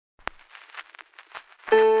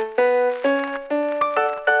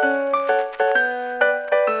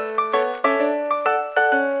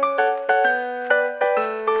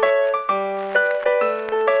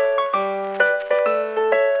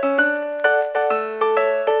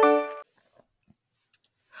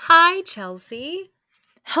Hi, Chelsea.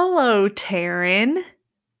 Hello, Taryn.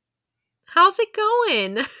 How's it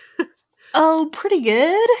going? Oh, pretty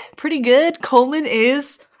good. Pretty good. Coleman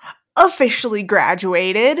is officially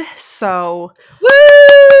graduated, so Woo!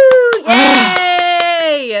 it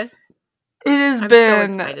Yay! has I'm so been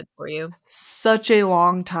excited for you. such a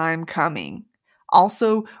long time coming.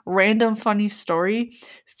 Also, random funny story.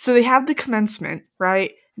 So they have the commencement,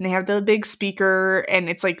 right? And they have the big speaker, and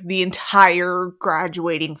it's like the entire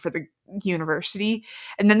graduating for the university.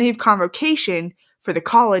 And then they have convocation for the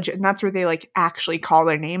college, and that's where they like actually call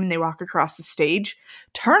their name and they walk across the stage.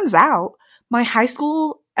 Turns out my high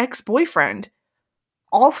school ex-boyfriend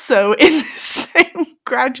also in the same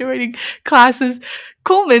graduating class as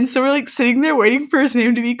Coleman. So we're like sitting there waiting for his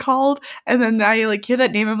name to be called, and then I like hear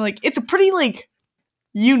that name. I'm like, it's a pretty like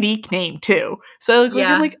unique name too. So I look like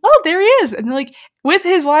I'm Yeah. like, oh, there he is, and like with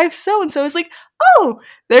his wife so and so. It's like, oh,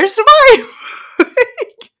 there's the wife.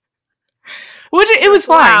 Which it was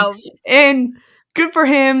fine Wow. and good for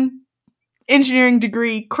him. Engineering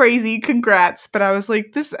degree, crazy, congrats. But I was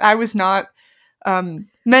like, this. I was not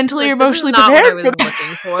mentally or Like, this is emotionally not what I prepared for was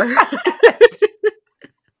looking for. that.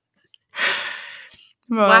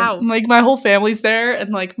 Wow. Like my whole family's there,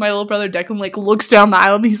 and like my little brother Declan like looks down the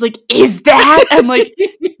aisle and he's like, "Is that?" I'm like,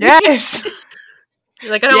 "Yes,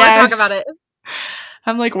 You're like, I don't want to talk about yes." it.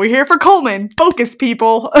 I'm like, "We're here for Coleman. Focus,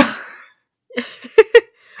 people."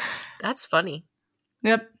 That's funny.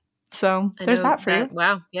 Yep. So I there's know that for you. that.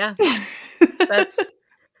 Wow. Yeah. That's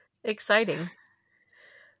exciting.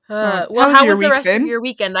 Well, How's how your was the week rest of been? your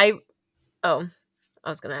weekend? I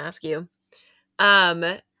was going to ask you. Um,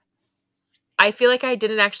 I feel like I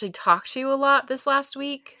didn't actually talk to you a lot this last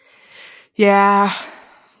week. Yeah,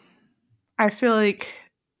 I feel like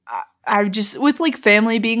I've just with like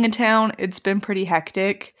family being in town, it's been pretty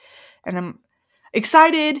hectic, and I'm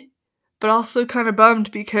excited, but also kind of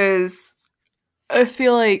bummed because I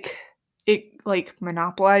feel like it like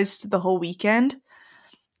monopolized the whole weekend.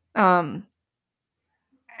 Um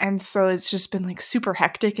and so it's just been like super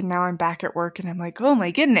hectic, and now I'm back at work and I'm like, "Oh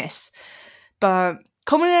my goodness." But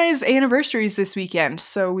Coleman and I's anniversaries this weekend,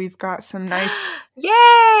 so we've got some nice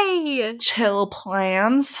Yay! chill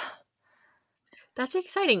plans. That's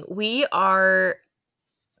exciting. We are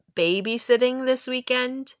babysitting this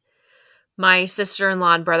weekend. My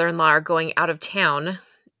sister-in-law and brother-in-law are going out of town,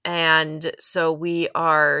 and so we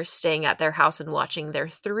are staying at their house and watching their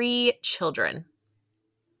 3 children.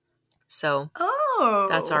 So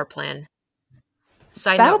that's our Oh, plan.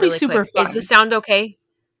 Side that'll note be really super quick. Is the fun. sound okay?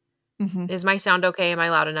 Hmm. Is my sound okay? Am I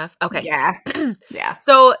loud enough? Okay. Yeah. Yeah.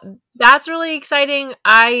 So that's really exciting.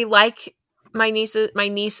 I like my niece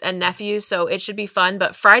and nephew, so it should be fun.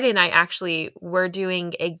 But Friday night, actually, we're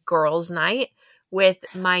doing a girls' night with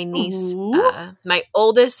my niece, Ooh. my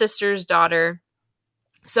oldest sister's daughter.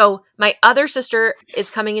 So my other sister is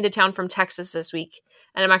coming into town from Texas this week,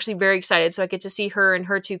 and I'm actually very excited. So I get to see her and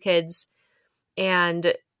her 2 kids,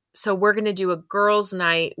 and so we're going to do a girls'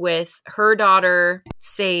 night with her daughter,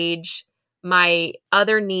 Sage, my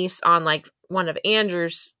other niece on like one of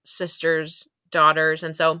Andrew's sister's daughters.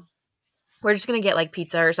 And so we're just going to get like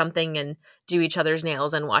pizza or something and do each other's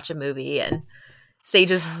nails and watch a movie. And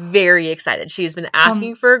Sage is very excited. She's been asking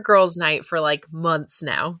Um for a girls' night for like months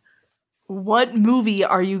now. what movie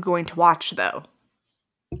are you going to watch though?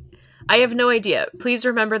 I have no idea. Please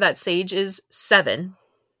remember that Sage is 7.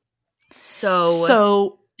 So,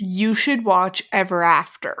 So you should watch Ever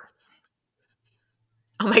After.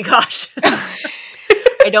 oh my gosh.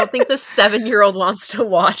 I don't think the 7-year-old wants to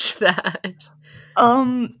watch that.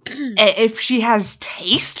 If she has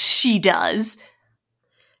taste, she does.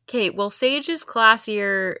 Okay, well, Sage is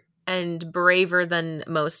classier and braver than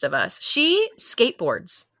most of us. She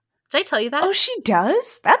skateboards. Did I tell you that? Oh, she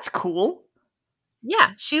does? That's cool.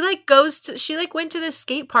 Yeah, she like went to the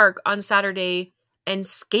skate park on Saturday and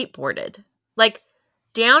skateboarded. Like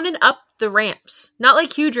down and up the ramps. Not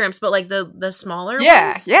like huge ramps, but like the smaller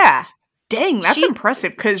Yeah, ones. yeah. Dang, that's She's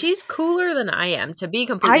impressive because she's cooler than I am, to be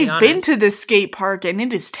completely I've been to honest. the skate park and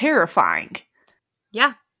it is terrifying.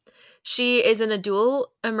 Yeah. She is in a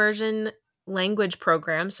dual immersion language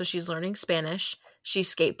program, so she's learning Spanish. She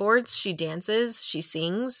skateboards, she dances, she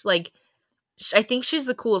sings. Like, I think she's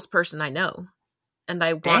the coolest person I know. And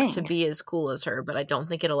I want to Dang. be as cool as her, but I don't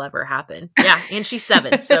think it'll ever happen. Yeah, and she's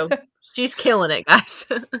 7, so she's killing it, guys.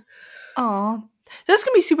 Aw. That's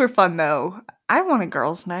gonna be super fun though. I want a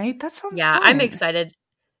girls' night. That sounds Yeah, I'm fun. excited.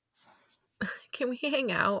 Can we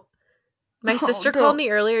hang out? My Oh, sister called don't. me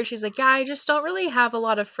earlier. She's like, yeah, I just don't really have a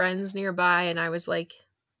lot of friends nearby. And I was like,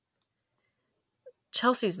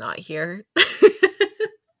 Chelsea's not here.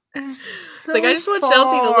 It's It's like, I so just want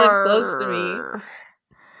Chelsea to live close to me. far.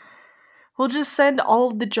 We'll just send all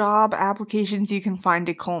of the job applications you can find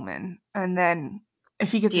to Coleman. And then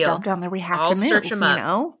if he gets a job down there, we have to I'll search move, him up.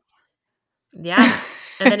 know? Yeah.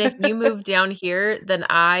 And then if you move down here, then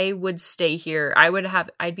I would stay here.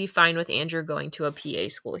 I'd be fine with Andrew going to a PA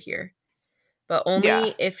school here. But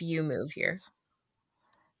only if you move here.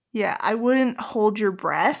 Yeah, I wouldn't hold your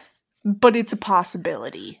breath, but it's a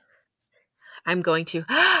possibility. I'm going to.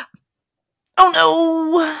 Oh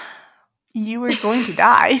no! You are going to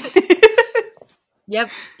die.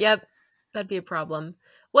 Yep. That'd be a problem.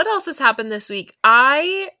 What else has happened this week?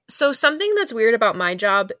 So something that's weird about my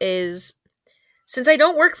job is, since I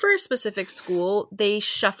don't work for a specific school, they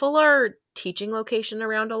shuffle our teaching location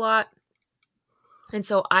around a lot. And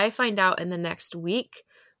so I find out in the next week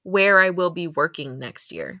where I will be working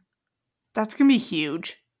next year. That's going to be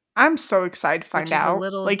huge. I'm so excited to find out. Which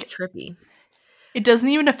is a little trippy. It doesn't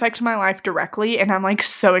even affect my life directly, and I'm like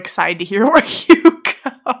so excited to hear where you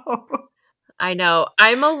go. I know.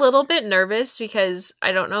 I'm a little bit nervous because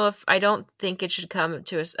I don't think it should come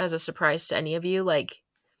to us as a surprise to any of you. Like,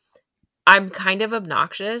 I'm kind of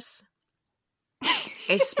obnoxious,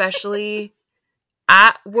 especially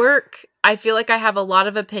at work. I feel like I have a lot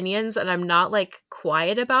of opinions and I'm not like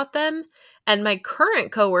quiet about them. And my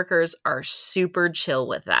current coworkers are super chill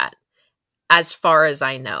with that. As far as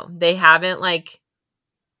I know, they haven't like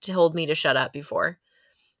told me to shut up before.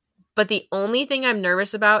 But the only thing I'm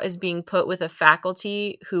nervous about is being put with a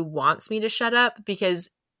faculty who wants me to shut up,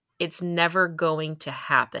 because it's never going to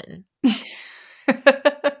happen.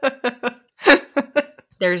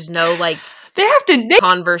 There's no like they have to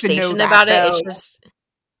conversation that, about it. though. It's just,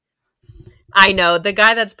 I know the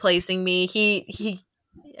guy that's placing me,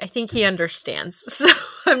 I think he understands. So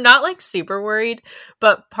I'm not like super worried,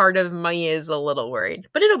 but part of me is a little worried,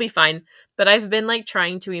 but it'll be fine. But I've been like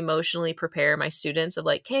trying to emotionally prepare my students of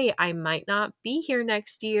like, hey, I might not be here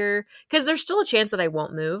next year, because there's still a chance that I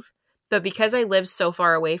won't move. But because I live so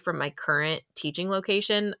far away from my current teaching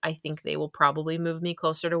location, I think they will probably move me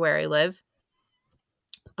closer to where I live.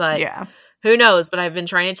 But yeah, who knows? But I've been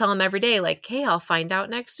trying to tell them every day, like, hey, I'll find out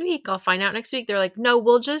next week. They're like, no,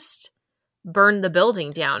 we'll just burn the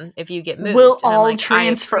building down if you get moved. We'll all like,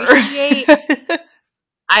 transfer.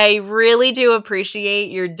 I really do appreciate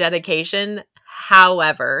your dedication.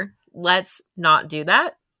 However, let's not do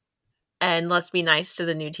that. And let's be nice to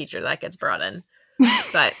the new teacher that gets brought in.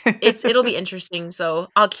 But it'll be interesting. So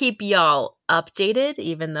I'll keep y'all updated,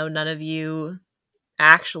 even though none of you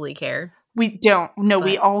actually care. We don't. No,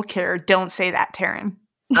 we all care. Don't say that, Taryn.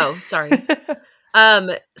 Oh, sorry.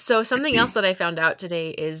 So something else that I found out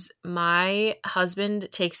today is my husband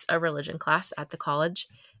takes a religion class at the college,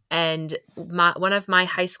 and one of my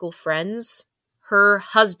high school friends, her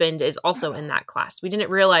husband is also in that class. We didn't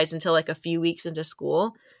realize until like a few weeks into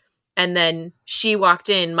school. And then she walked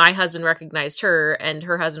in, my husband recognized her, and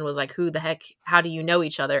her husband was like, who the heck, how do you know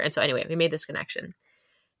each other? And so anyway, we made this connection.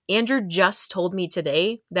 Andrew just told me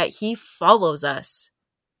today that he follows us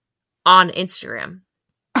on Instagram.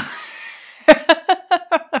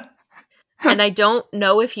 And I don't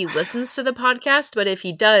know if he listens to the podcast, but if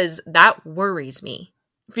he does, that worries me,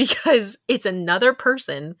 because it's another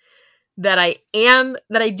person that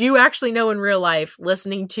I do actually know in real life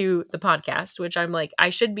listening to the podcast, which I'm like, I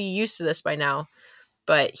should be used to this by now.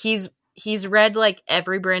 But he's read like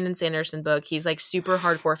every Brandon Sanderson book. He's like super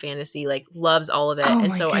hardcore fantasy, like loves all of it.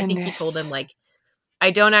 And so I think he told him like,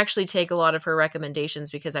 I don't actually take a lot of her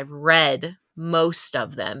recommendations because I've read most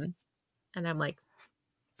of them. And I'm like,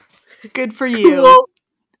 good for you. Cool.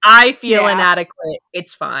 I feel inadequate.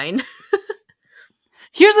 It's fine.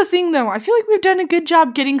 Here's the thing though. I feel like we've done a good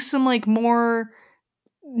job getting some like more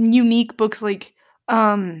unique books. Like,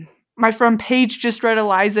 my friend Paige just read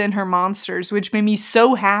Eliza and Her Monsters, which made me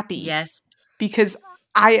so happy. Yes. Because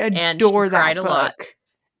I adore that book. Lot.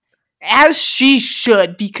 As she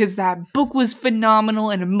should, because that book was phenomenal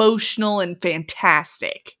and emotional and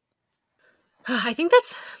fantastic. I think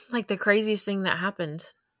that's like the craziest thing that happened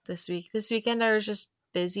this week. This weekend I was just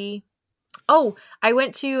busy. Oh, I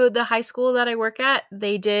went to the high school that I work at.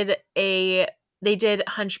 They did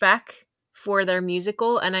Hunchback for their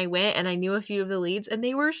musical, and I went and I knew a few of the leads, and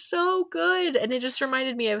they were so good. And it just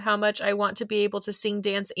reminded me of how much I want to be able to sing,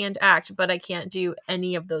 dance, and act, but I can't do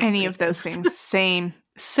any of those things. Same.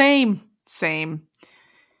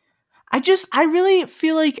 I really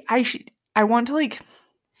feel like I want to like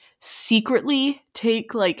secretly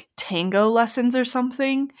take like tango lessons or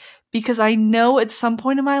something, because I know at some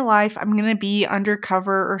point in my life I'm gonna be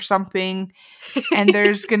undercover or something, and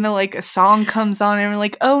there's gonna like a song comes on and we're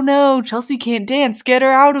like, oh no, Chelsea can't dance, get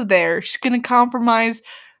her out of there, she's gonna compromise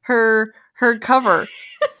her cover.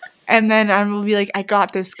 And then I'm gonna be like, I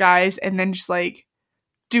got this, guys, and then just like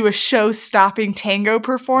do a show-stopping tango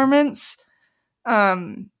performance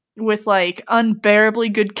with like unbearably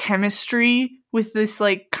good chemistry with this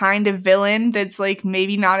like kind of villain that's like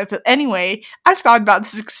maybe not a anyway. I've thought about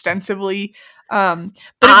this extensively. But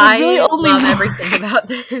it would really only love work. everything about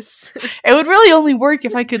this. It would really only work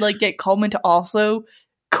if I could like get Coleman to also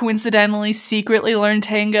coincidentally secretly learn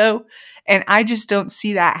tango, and I just don't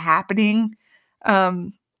see that happening.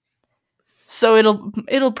 So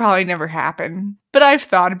it'll probably never happen. But I've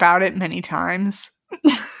thought about it many times.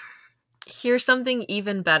 Here's something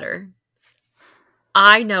even better.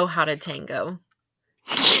 I know how to tango.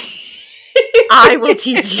 I will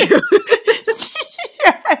teach you.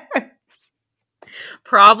 Yes.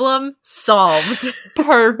 Problem solved.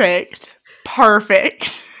 Perfect.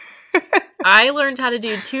 I learned how to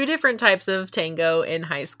do 2 different types of tango in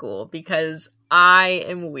high school because I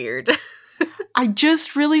am weird. I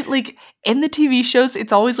just really like in the TV shows,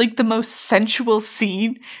 it's always like the most sensual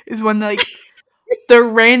scene is when like they're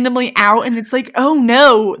randomly out and it's like, oh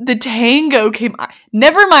no, the tango came on.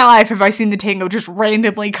 Never in my life have I seen the tango just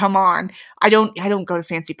randomly come on. I don't go to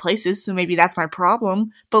fancy places, so maybe that's my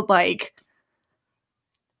problem. But like,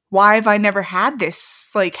 why have I never had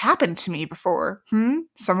this like happen to me before?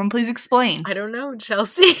 Someone please explain. I don't know,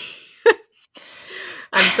 Chelsea.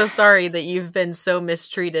 I'm so sorry that you've been so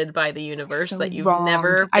mistreated by the universe So that you've wronged.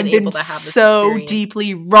 never been I've able been to have this so experience.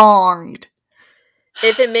 deeply wronged.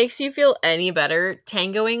 If it makes you feel any better,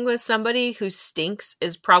 tangoing with somebody who stinks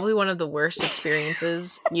is probably one of the worst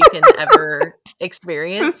experiences you can ever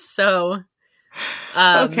experience. So,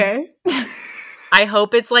 Okay. I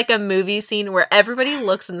hope it's like a movie scene where everybody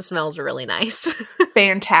looks and smells really nice.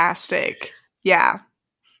 Fantastic. Yeah.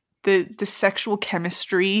 The sexual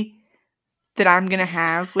chemistry that I'm gonna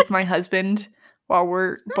have with my husband while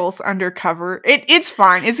we're both undercover. It's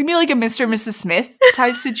fine. It's gonna be like a Mr. and Mrs. Smith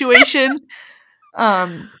type situation.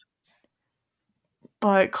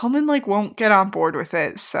 But Coleman like won't get on board with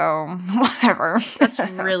it, so whatever. That's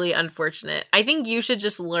really unfortunate. I think you should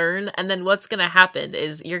just learn, and then what's going to happen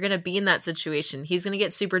is you're going to be in that situation. He's going to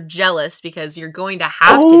get super jealous because you're going to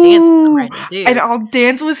have to dance with a random dude. And I'll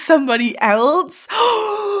dance with somebody else?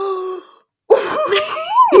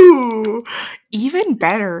 Ooh, even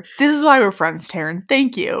better. This is why we're friends, Taryn.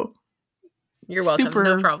 Thank you. You're welcome.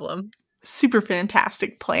 No problem. Super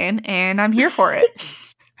fantastic plan, and I'm here for it.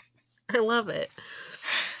 I love it.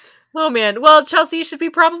 Oh, man. Well, Chelsea, should we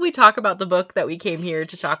probably talk about the book that we came here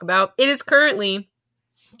to talk about? It is currently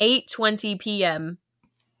 8:20 p.m.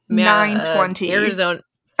 9:20.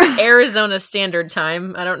 Arizona Standard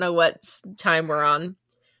Time. I don't know what time we're on.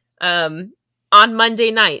 On Monday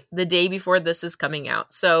night, the day before this is coming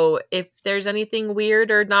out. So if there's anything weird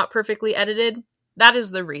or not perfectly edited, that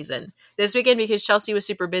is the reason. This weekend, because Chelsea was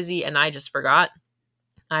super busy and I just forgot.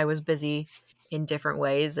 I was busy in different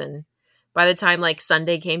ways, and by the time like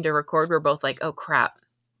Sunday came to record, we're both like, oh crap.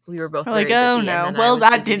 We were both like, very oh busy, no, well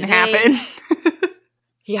that didn't happen.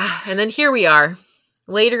 Yeah, and then here we are,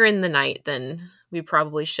 later in the night than we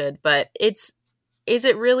probably should, but is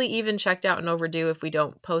it really even checked out and overdue if we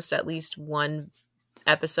don't post at least one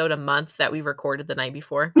episode a month that we recorded the night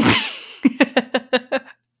before?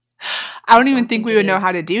 I don't even think we would know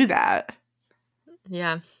how to do that.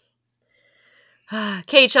 Yeah.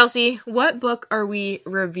 Okay, Chelsea, what book are we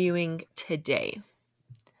reviewing today?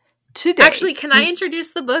 Actually, can I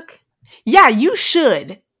introduce the book? Yeah, you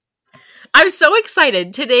should. I'm so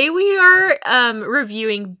excited. Today we are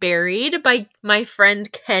reviewing Buried by my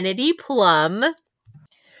friend Kennedy Plum.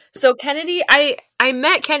 So Kennedy, I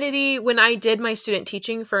met Kennedy when I did my student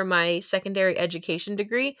teaching for my secondary education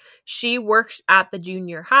degree. She worked at the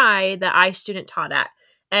junior high that I student taught at.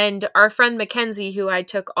 And our friend Mackenzie, who I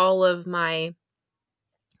took all of my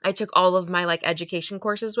like education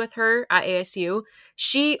courses with her at ASU.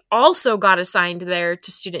 She also got assigned there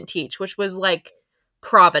to student teach, which was like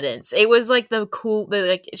Providence. It was like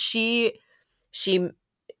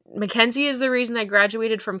Mackenzie is the reason I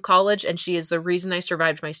graduated from college, and she is the reason I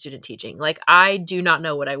survived my student teaching. Like, I do not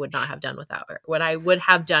know what I would not have done without her, what I would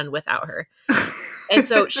have done without her. And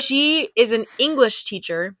so she is an English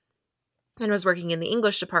teacher and was working in the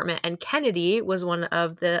English department, and Kennedy was one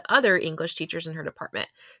of the other English teachers in her department.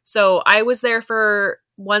 So I was there for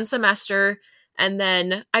one semester, and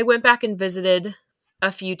then I went back and visited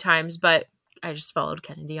a few times, but I just followed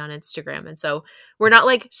Kennedy on Instagram, and so we're not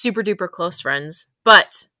like super duper close friends,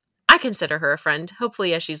 but I consider her a friend.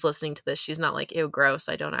 Hopefully, as she's listening to this, she's not like, ew, gross,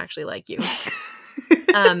 I don't actually like you.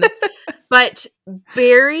 But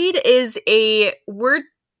Buried is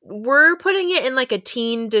we're putting it in like a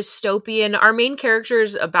teen dystopian. Our main character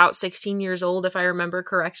is about 16 years old, if I remember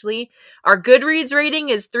correctly. Our Goodreads rating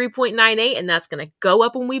is 3.98, and that's going to go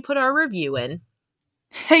up when we put our review in.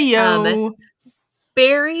 Hey, yo.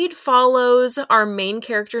 Buried follows our main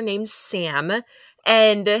character named Sam.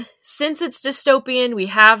 And since it's dystopian, we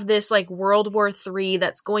have this like World War III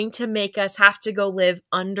that's going to make us have to go live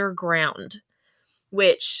underground,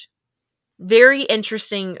 which... very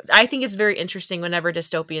interesting. I think it's very interesting whenever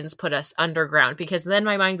dystopians put us underground, because then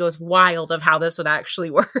my mind goes wild of how this would actually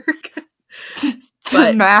work.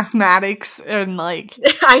 But mathematics and like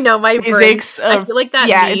I know my physics brain. I feel like that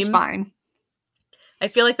meme. It's fine. I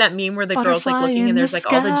feel like that meme where the girl's like looking and there's like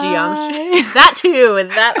sky. all the geometry. That too, and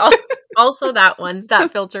that also that one,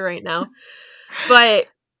 that filter right now. But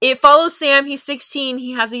it follows Sam. He's 16.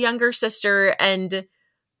 He has a younger sister, and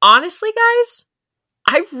honestly, guys,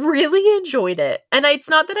 I really enjoyed it. And it's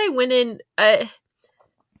not that I went in...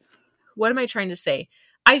 what am I trying to say?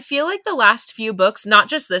 I feel like the last few books, not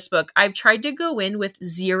just this book, I've tried to go in with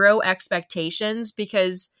zero expectations,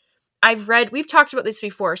 because we've talked about this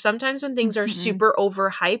before. Sometimes when things are super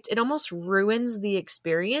overhyped, it almost ruins the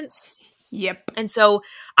experience. Yep. And so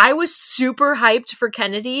I was super hyped for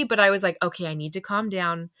Kennedy, but I was like, okay, I need to calm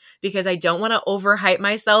down, because I don't want to overhype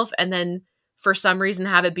myself and then for some reason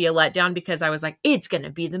have it be a letdown, because I was like, it's going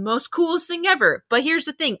to be the most coolest thing ever. But here's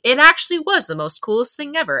the thing. It actually was the most coolest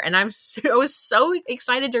thing ever. And I was so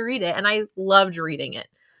excited to read it, and I loved reading it.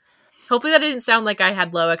 Hopefully that didn't sound like I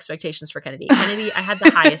had low expectations for Kennedy. Kennedy, I had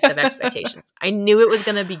the highest of expectations. I knew it was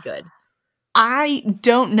going to be good. I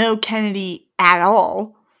don't know Kennedy at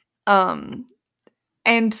all.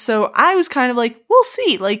 And so I was kind of like, we'll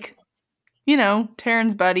see. Like, you know,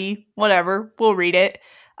 Taryn's buddy, whatever. We'll read it.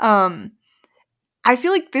 I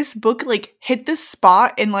feel like this book, like, hit the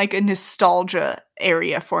spot in, like, a nostalgia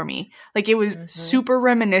area for me. Like, it was super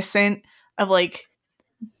reminiscent of, like,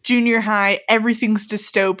 junior high. Everything's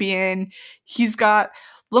dystopian. He's got...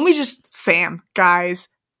 Sam, guys.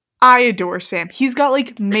 I adore Sam. He's got,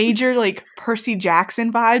 like, major, like, Percy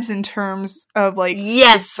Jackson vibes in terms of, like,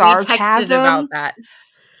 yes, the sarcasm. We texted about that.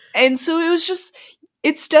 And so it was just...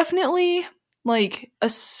 It's definitely, like, a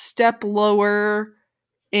step lower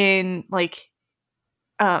in, like,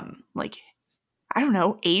 I don't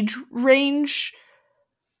know, age range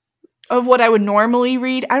of what I would normally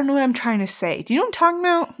read. I don't know what I'm trying to say. Do you know what I'm talking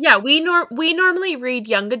about? Yeah, we normally read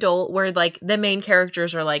young adult, where like the main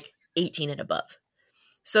characters are like 18 and above.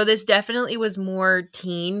 So this definitely was more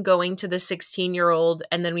teen, going to the 16-year-old,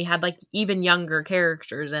 and then we had like even younger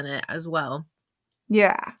characters in it as well.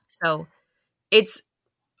 Yeah. So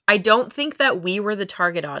I don't think that we were the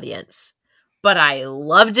target audience, but I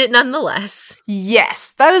loved it nonetheless.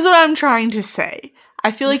 Yes, that is what I'm trying to say.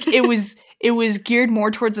 I feel like it was geared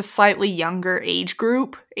more towards a slightly younger age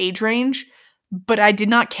range, but I did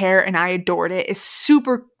not care, and I adored it. It's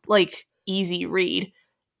super, like, easy read.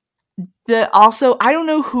 Also, I don't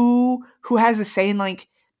know who has a say in, like,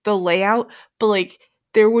 the layout, but, like,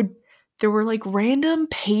 there were, like, random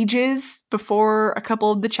pages before a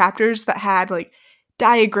couple of the chapters that had, like,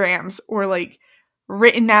 diagrams or, like,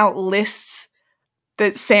 written out lists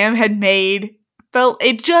that Sam had made.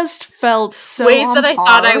 It just felt so ways that I par.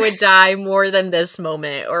 thought I would die more than this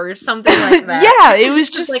moment, or something like that. Yeah, it was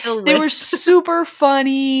just like they were super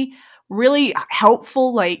funny, really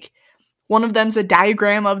helpful. Like, one of them's a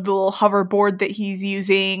diagram of the little hoverboard that he's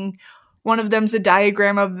using. One of them's a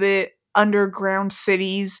diagram of the underground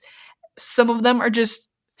cities. Some of them are just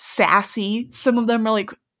sassy. Some of them are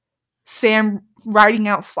like Sam writing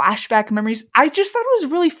out flashback memories. I just thought it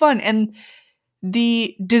was really fun, and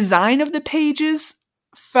the design of the pages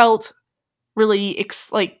felt really I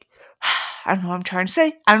don't know what I'm trying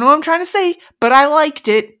to say, but I liked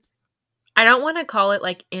it. I don't want to call it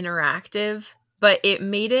like interactive, but it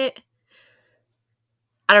made it,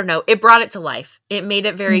 I don't know, it brought it to life. It made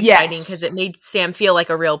it very exciting, because it made Sam feel like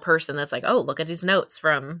a real person that's like, oh, look at his notes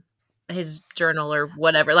from his journal or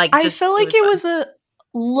whatever. Like, I felt like it was a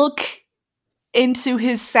look into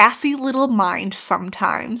his sassy little mind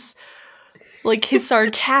sometimes. Like, his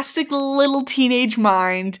sarcastic little teenage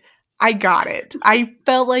mind. I got it. I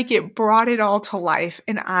felt like it brought it all to life,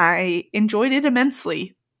 and I enjoyed it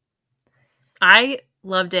immensely. I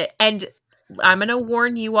loved it. And I'm going to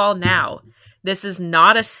warn you all now. This is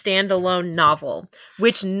not a standalone novel,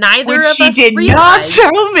 which neither of us did realized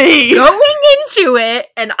not tell me going into it,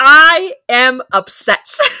 and I am upset.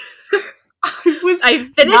 I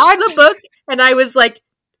finished the book, and I was like,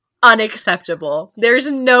 unacceptable.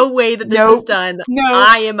 There's no way that this is done. No.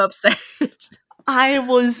 I am upset. I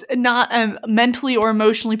was not mentally or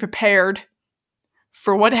emotionally prepared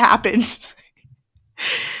for what happened.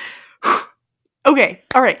 Okay,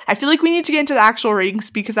 all right. I feel like we need to get into the actual ratings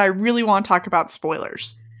because I really want to talk about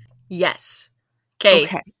spoilers. Yes. Okay.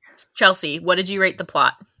 Okay. Chelsea, what did you rate the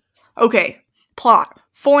plot? Okay. Plot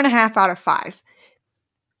 4.5 out of 5.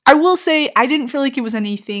 I will say I didn't feel like it was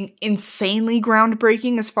anything insanely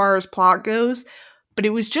groundbreaking as far as plot goes, but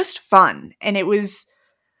it was just fun. And it was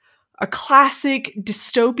a classic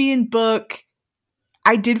dystopian book.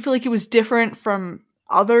 I did feel like it was different from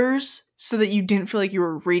others so that you didn't feel like you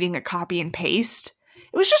were reading a copy and paste.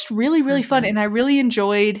 It was just really, really fun. And I really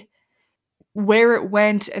enjoyed where it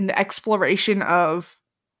went and the exploration of,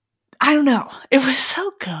 I don't know. It was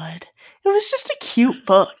so good. It was just a cute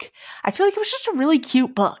book. I feel like it was just a really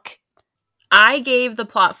cute book. I gave the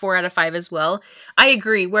plot 4 out of 5 as well. I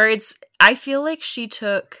agree, I feel like she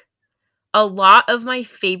took a lot of my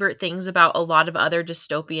favorite things about a lot of other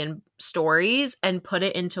dystopian stories and put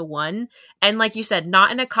it into one. And like you said,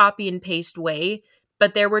 not in a copy and paste way,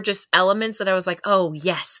 but there were just elements that I was like, oh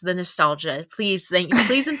yes, the nostalgia. Please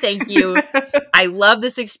and thank you. I love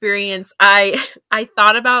this experience. I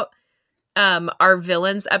thought about our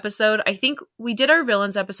villains episode. I think we did our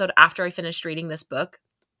villains episode after I finished reading this book.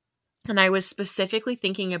 And I was specifically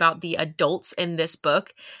thinking about the adults in this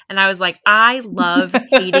book. And I was like, I love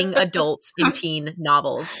hating adults in teen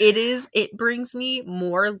novels. It brings me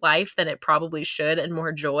more life than it probably should and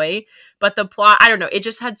more joy. But the plot, I don't know, it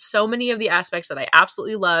just had so many of the aspects that I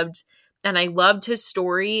absolutely loved. And I loved his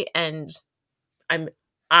story. And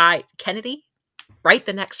Kennedy, write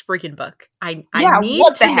the next freaking book. I need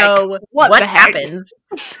to know what happens.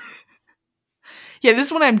 Yeah,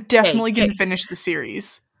 this one I'm definitely going to finish the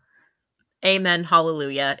series. Amen.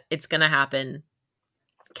 Hallelujah. It's going to happen.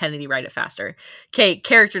 Kennedy, write it faster. Okay,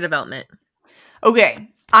 character development. Okay,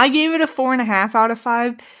 I gave it a 4.5 out of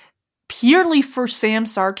 5 purely for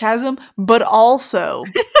Sam's sarcasm, but also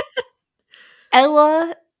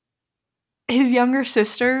Ella, his younger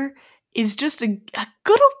sister, is just a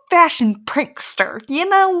good old-fashioned prankster, you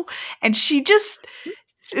know? And she just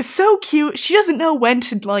is so cute. She doesn't know when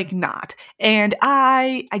to, like, not. And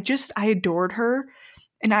I adored her.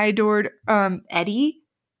 And I adored Eddie,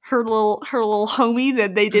 her little homie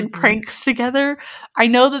that they did pranks together. I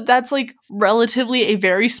know that that's like relatively a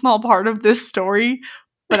very small part of this story,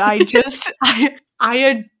 but I just I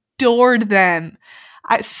adored them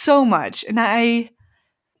so much, and I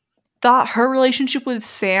thought her relationship with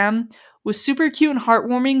Sam was super cute and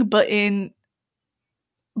heartwarming, but it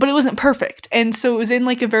wasn't perfect, and so it was in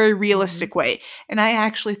like a very realistic way. And I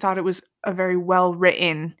actually thought it was a very well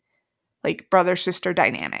written, like, brother-sister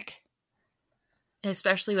dynamic.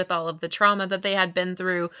 Especially with all of the trauma that they had been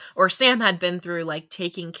through, or Sam had been through, like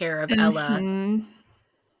taking care of Ella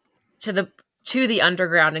to the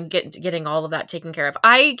underground and getting all of that taken care of.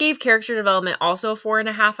 I gave character development also a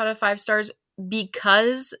 4.5 out of 5 stars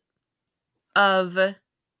because of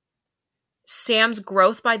Sam's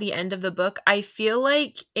growth by the end of the book. I feel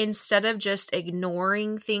like instead of just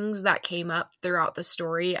ignoring things that came up throughout the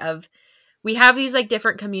story of, we have these like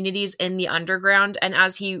different communities in the underground, and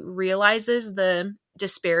as he realizes the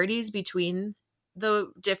disparities between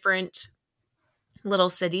the different little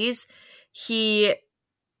cities, he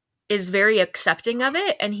is very accepting of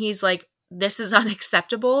it, and he's like, this is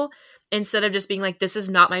unacceptable, instead of just being like, this is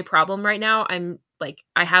not my problem right now. I'm like,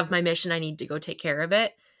 I have my mission, I need to go take care of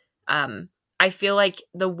it. I feel like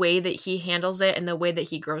the way that he handles it and the way that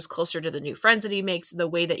he grows closer to the new friends that he makes, the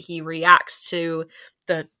way that he reacts to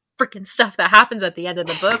the freaking stuff that happens at the end of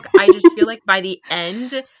the book, I just feel like by the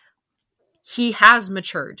end he has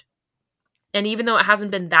matured. And even though it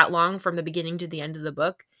hasn't been that long from the beginning to the end of the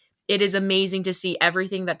book, it is amazing to see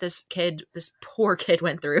everything that this poor kid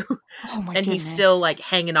went through. Oh my and goodness. He's still like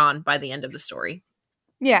hanging on by the end of the story.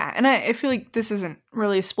 Yeah, and I feel like this isn't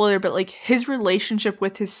really a spoiler, but like his relationship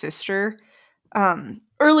with his sister,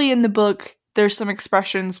 early in the book, there's some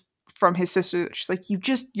expressions from his sister that she's like,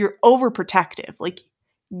 you're overprotective. Like,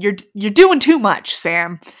 you're doing too much,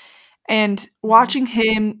 Sam. And watching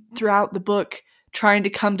him throughout the book trying to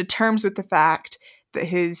come to terms with the fact that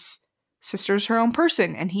his sister's her own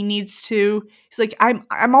person, and he's like,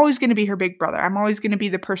 I'm always going to be her big brother. I'm always going to be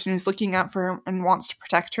the person who's looking out for her and wants to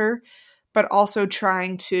protect her, but also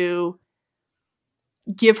trying to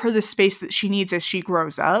give her the space that she needs as she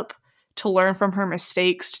grows up, to learn from her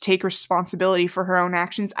mistakes, to take responsibility for her own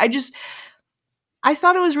actions. I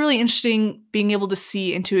thought it was really interesting being able to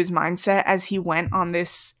see into his mindset as he went on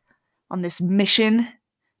this mission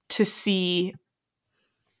to see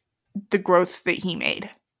the growth that he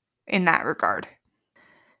made in that regard.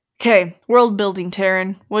 Okay, world building,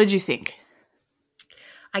 Taryn. What did you think?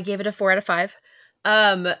 I gave it a 4 out of 5.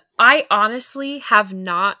 I honestly have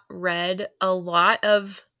not read a lot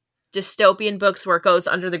of dystopian books where it goes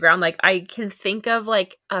under the ground. Like, I can think of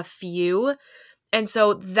like a few. And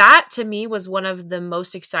so that to me was one of the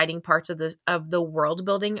most exciting parts of the world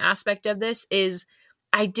building aspect of this is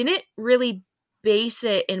I didn't really base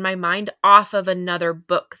it in my mind off of another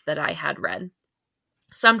book that I had read.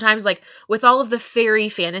 Sometimes, like with all of the fairy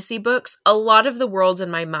fantasy books, a lot of the worlds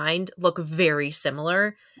in my mind look very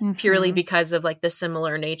similar purely because of like the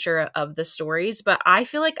similar nature of the stories. But I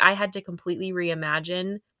feel like I had to completely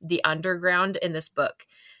reimagine the underground in this book.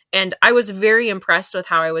 And I was very impressed with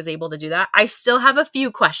how I was able to do that. I still have a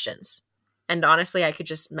few questions. And honestly, I could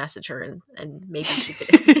just message her and maybe she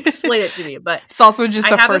could explain it to me. But it's also just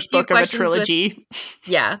the first book of a trilogy.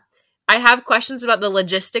 Yeah. I have questions about the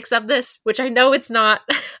logistics of this, which I know it's not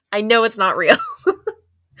real.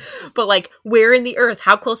 But like, where in the earth?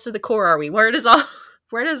 How close to the core are we? Where does all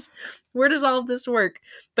of this work?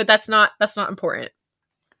 But that's not important.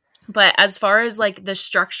 But as far as like the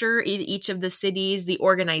structure in each of the cities, the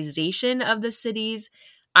organization of the cities,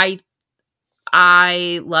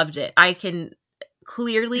 I loved it. I can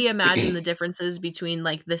clearly imagine the differences between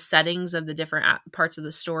like the settings of the different parts of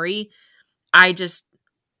the story.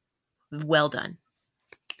 Well done.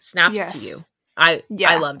 Snaps to you. I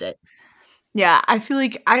loved it. Yeah, I feel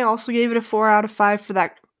like I also gave it a 4 out of 5 for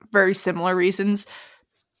that very similar reasons,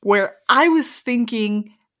 where I was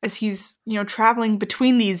thinking as he's, traveling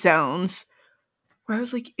between these zones, where I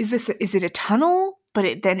was like, is it a tunnel? But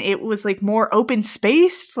it was like more open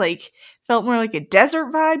spaced, like felt more like a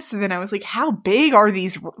desert vibe. So then I was like, how big are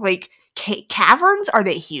these like caverns? Are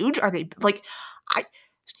they huge? Are they like,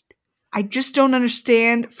 I just don't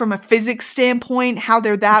understand from a physics standpoint how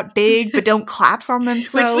they're that big but don't collapse on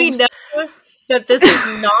themselves. Which we know that this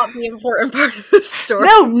is not the important part of the story.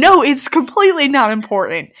 No, it's completely not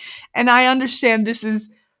important. And I understand this is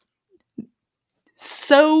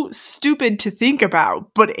so stupid to think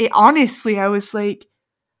about, but honestly, I was like,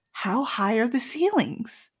 how high are the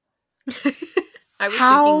ceilings? I was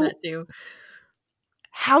thinking that too.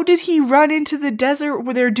 How did he run into the desert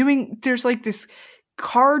where there's like this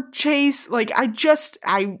car chase? Like,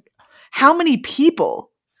 how many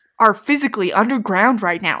people are physically underground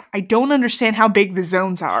right now? I don't understand how big the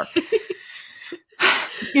zones are.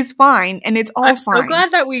 It's fine, and it's all fine.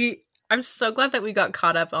 I'm so glad that we got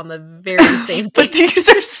caught up on the very same thing. But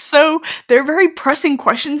these are they're very pressing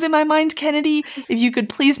questions in my mind, Kennedy. If you could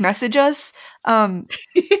please message us. I'm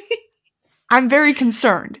very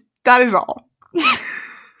concerned. That is all.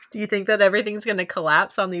 Do you think that everything's going to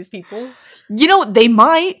collapse on these people? They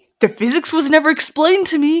might. The physics was never explained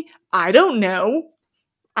to me. I don't know.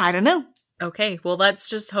 Okay, well, let's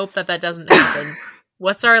just hope that doesn't happen.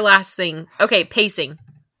 What's our last thing? Okay, pacing.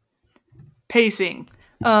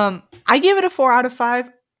 I give it a 4 out of 5.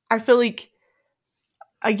 I feel like,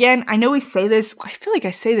 again, I know we say this, I feel like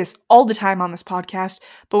I say this all the time on this podcast,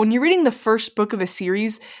 but when you're reading the first book of a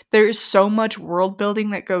series, there is so much world building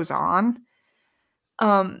that goes on.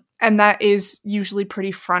 And that is usually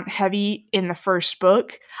pretty front heavy in the first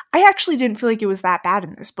book. I actually didn't feel like it was that bad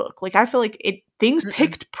in this book. Like, I feel like things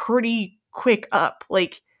picked pretty quick up.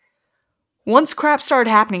 Like, once crap started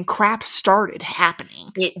happening.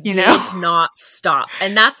 It did not stop.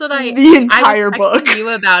 And that's what the entire book. I was texting you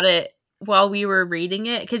about it while we were reading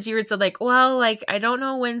it, because you had said like, well, like, I don't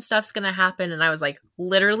know when stuff's gonna happen. And I was like,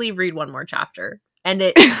 literally read one more chapter. And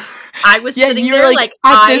I was sitting there like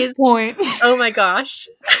at this point. Oh my gosh.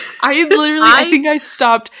 I think I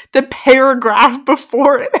stopped the paragraph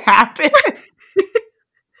before it happened.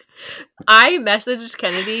 I messaged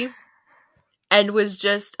Kennedy and was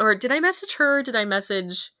just, or did I message her? Or did I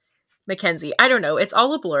message Mackenzie? I don't know. It's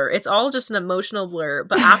all a blur. It's all just an emotional blur.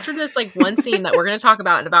 But after this, like, one scene that we're going to talk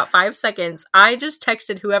about in about 5 seconds, I just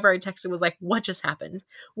texted whoever I texted was like, what just happened?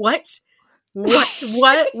 What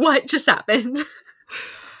just happened?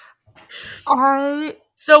 While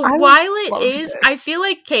it is, I feel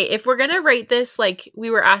like, okay, if we're going to rate this, like, we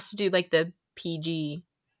were asked to do like the PG-13R,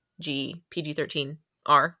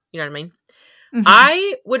 you know what I mean? Mm-hmm.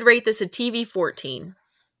 I would rate this a TV 14,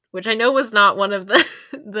 which I know was not one of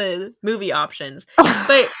the movie options,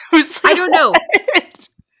 but I don't know.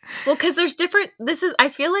 Well, because there's different. I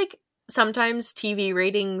feel like sometimes TV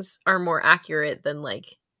ratings are more accurate than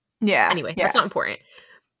like. Yeah. Anyway, that's not important.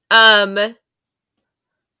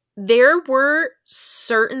 There were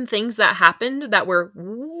certain things that happened that were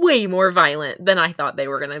way more violent than I thought they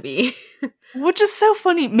were going to be. Which is so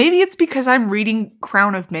funny. Maybe it's because I'm reading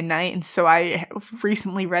Crown of Midnight, and so I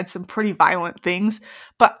recently read some pretty violent things.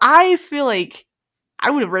 But I feel like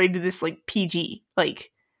I would have rated this like PG.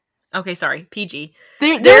 Like, Okay, sorry, PG.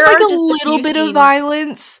 There's like are a just a little few bit of scenes-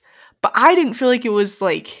 violence, but I didn't feel like it was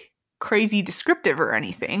like crazy descriptive or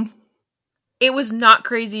anything. It was not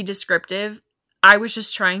crazy descriptive. I was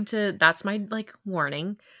just trying to, that's my like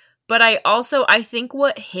warning. But I think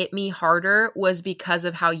what hit me harder was because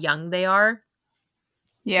of how young they are.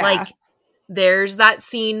 Yeah. Like, there's that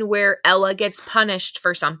scene where Ella gets punished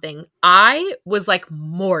for something. I was like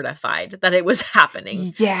mortified that it was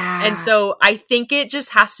happening. Yeah. And so I think it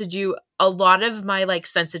just has to do, a lot of my like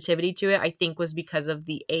sensitivity to it, I think, was because of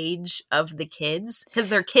the age of the kids. Because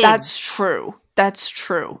they're kids. That's true. That's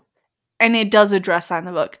true. And it does address that in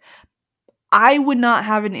the book. I would not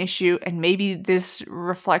have an issue, and maybe this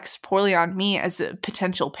reflects poorly on me as a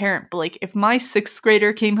potential parent, but like if my 6th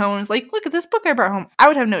grader came home and was like, look at this book I brought home, I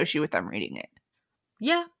would have no issue with them reading it.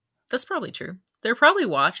 Yeah, that's probably true. They're probably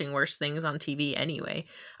watching worse things on TV anyway.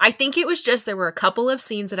 I think it was just there were a couple of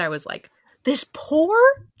scenes that I was like, this poor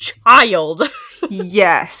child.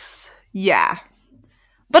 Yes. Yeah.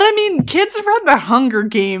 But I mean, kids have read the Hunger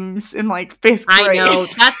Games in like 5th grade. I know,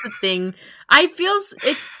 that's the thing. I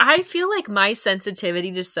feel like my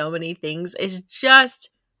sensitivity to so many things is just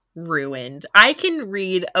ruined. I can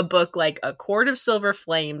read a book like A Court of Silver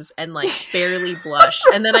Flames and like barely blush.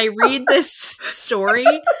 And then I read this story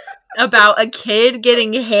about a kid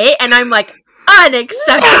getting hit and I'm like,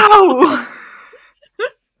 unacceptable. No!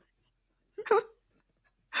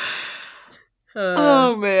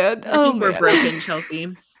 Oh man. I think we're broken,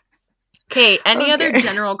 Chelsea. Okay, any other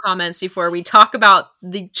general comments before we talk about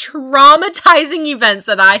the traumatizing events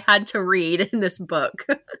that I had to read in this book?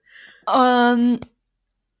 Let's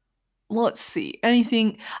see.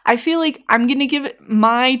 Anything? I feel like I'm going to give it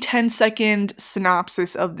my 10-second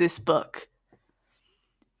synopsis of this book.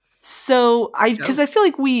 So, because I feel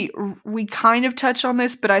like we kind of touch on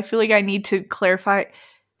this, but I feel like I need to clarify.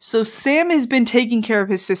 So, Sam has been taking care of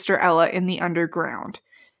his sister Ella in the underground.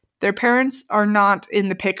 Their parents are not in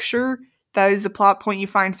the picture. That is a plot point you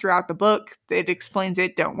find throughout the book. It explains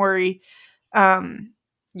it. Don't worry.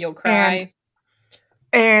 You'll cry.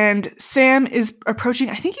 And Sam is approaching,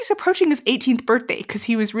 I think he's approaching his 18th birthday because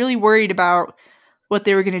he was really worried about what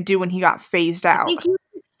they were going to do when he got phased out. I think he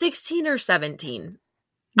was 16 or 17.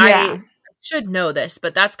 Yeah. I should know this,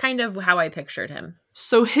 but that's kind of how I pictured him.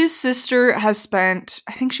 So his sister has spent,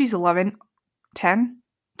 I think she's 11, 10?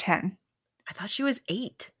 10. I thought she was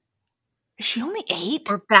 8. Is she only 8?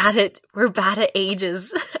 We're bad at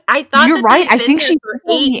ages. I thought you're right. I think she's for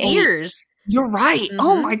 8 years. You're right. Mm-hmm.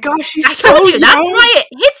 Oh my gosh, she's I so told you, young. that's why it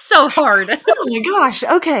hits so hard. Oh my gosh.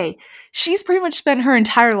 Okay. She's pretty much spent her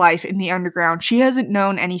entire life in the underground. She hasn't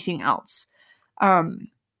known anything else.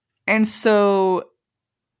 And so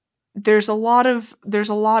there's a lot of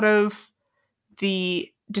the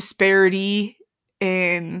disparity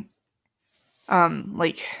in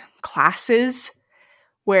like classes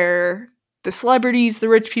where the celebrities, the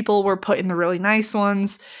rich people were put in the really nice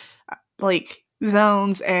ones, like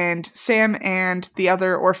zones, and Sam and the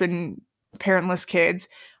other orphan parentless kids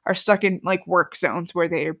are stuck in like work zones where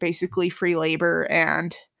they are basically free labor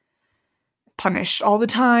and punished all the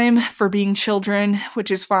time for being children, which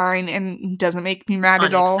is fine and doesn't make me mad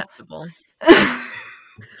at all. Unacceptable.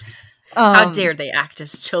 How dare they act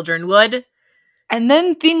as children would? And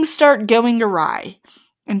then things start going awry.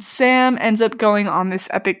 And Sam ends up going on this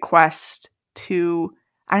epic quest to,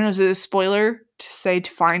 I don't know, is it a spoiler to say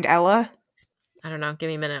to find Ella? I don't know. Give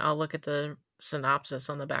me a minute. I'll look at the synopsis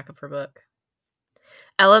on the back of her book.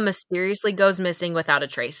 Ella mysteriously goes missing without a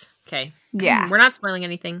trace. Okay. Yeah. We're not spoiling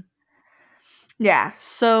anything. Yeah.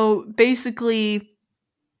 So basically,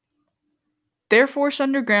 they're forced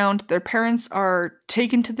underground. Their parents are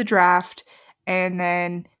taken to the draft. And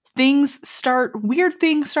then weird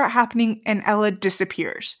things start happening, and Ella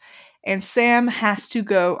disappears. And Sam has to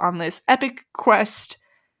go on this epic quest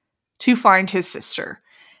to find his sister.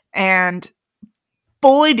 And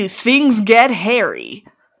boy, do things get hairy.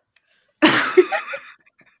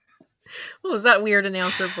 What was that weird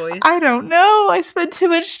announcer voice? I don't know. I spent too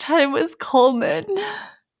much time with Coleman.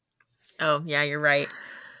 Oh, yeah, you're right.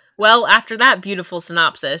 Well, after that beautiful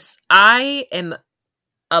synopsis, I am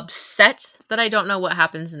upset that I don't know what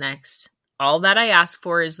happens next. All that I ask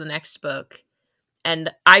for is the next book. And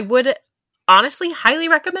I would honestly highly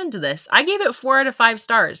recommend this. I gave it 4 out of 5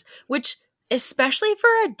 stars, which, especially for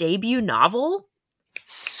a debut novel,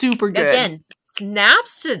 super good. Again,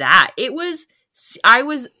 snaps to that. I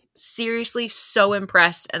was seriously so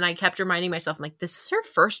impressed, and I kept reminding myself, I'm like, this is her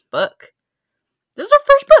first book. This is her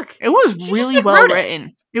first book. It was really well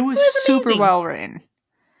written. It was super amazing. well written.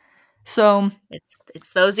 So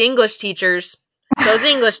it's those English teachers. Those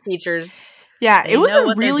English teachers. Yeah, They it was know a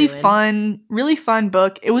what they're really doing. fun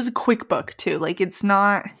book. It was a quick book too. Like it's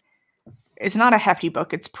not a hefty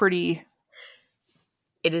book. It's pretty.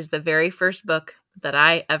 It is the very first book that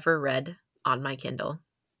I ever read on my Kindle,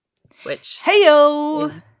 which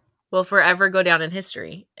Heyo! will forever go down in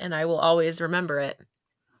history, and I will always remember it.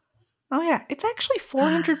 Oh yeah, it's actually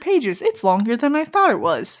 400 pages. It's longer than I thought it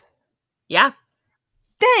was. Yeah.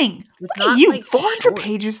 Dang! It's Look at not you! like 400 short.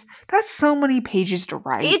 pages. That's so many pages to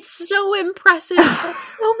write. It's so impressive.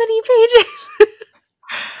 That's so many pages.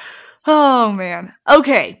 Oh man.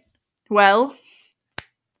 Okay. Well,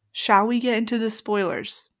 shall we get into the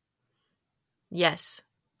spoilers? Yes.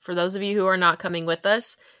 For those of you who are not coming with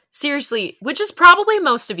us, seriously, which is probably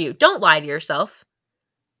most of you, don't lie to yourself.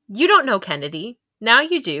 You don't know Kennedy. Now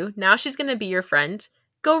you do. Now she's going to be your friend.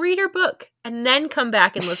 Go read her book and then come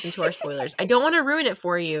back and listen to our spoilers. I don't want to ruin it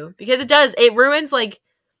for you because it does. It ruins, like,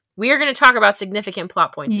 we are going to talk about significant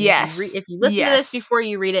plot points. And Yes. if you listen to this before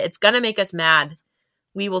you read it, it's going to make us mad.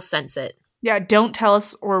 We will sense it. Yeah, don't tell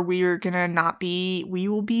us or we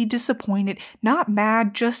will be disappointed. Not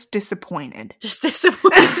mad, just disappointed. Just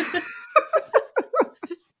disappointed.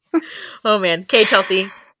 Oh man. Okay,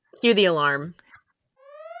 Chelsea, cue the alarm.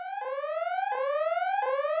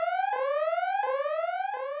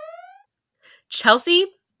 Chelsea,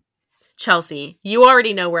 you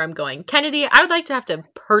already know where I'm going. Kennedy, I would like to have a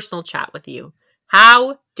personal chat with you.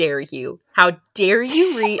 How dare you? How dare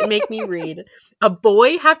you make me read a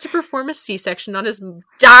boy have to perform a C-section on his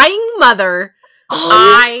dying mother?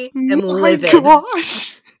 I am livid. Oh my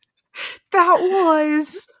gosh. That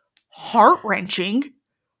was heart-wrenching.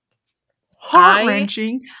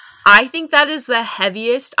 Heart-wrenching. I think that is the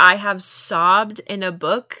heaviest I have sobbed in a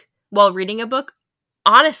book while reading a book,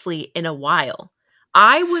 honestly, in a while.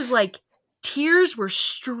 I was like, tears were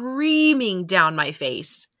streaming down my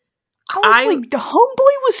face. I was like, the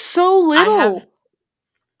homeboy was so little.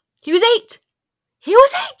 He was 8. He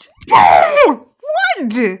was 8.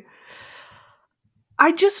 What?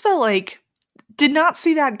 I just felt like, did not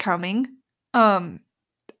see that coming.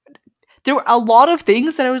 There were a lot of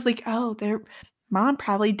things that I was like, oh, their mom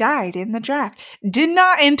probably died in the draft. Did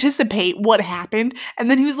not anticipate what happened.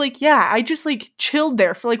 And then he was like, yeah, I just like chilled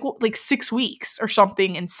there for like 6 weeks or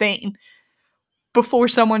something insane before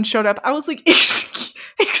someone showed up. I was like,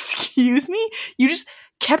 excuse me? You just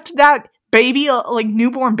kept that baby, like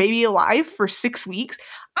newborn baby alive for 6 weeks?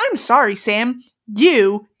 I'm sorry, Sam.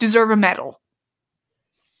 You deserve a medal.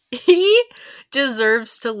 He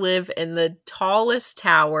deserves to live in the tallest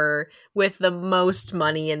tower with the most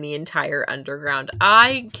money in the entire underground.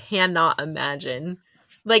 I cannot imagine.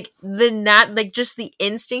 Like just the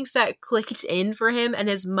instincts that clicked in for him, and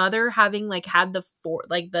his mother having like had the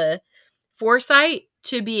foresight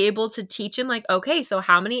to be able to teach him, like, okay, so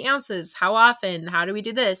how many ounces, how often, how do we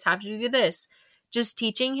do this, how do we do this, just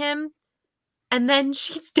teaching him. And then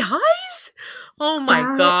she dies. Oh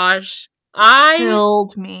my gosh.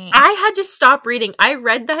 Killed me. I had to stop reading. I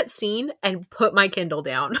read that scene and put my Kindle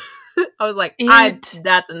down. I was like,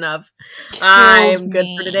 that's enough. I'm good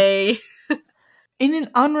for today. In an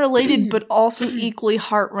unrelated but also equally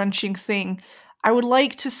heart-wrenching thing, I would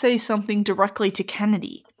like to say something directly to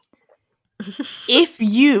Kennedy. If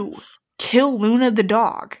you kill Luna the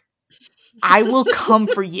dog, I will come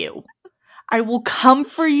for you. I will come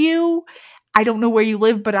for you. I don't know where you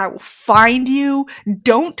live, but I will find you.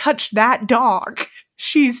 Don't touch that dog.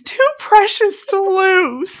 She's too precious to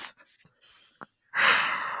lose.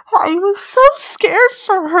 I was so scared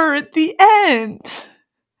for her at the end.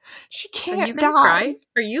 She can't die. Cry?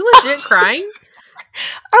 Are you legit crying?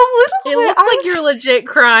 A little bit. It looks like you're legit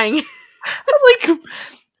crying. I'm like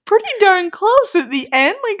pretty darn close at the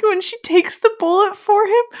end. Like when she takes the bullet for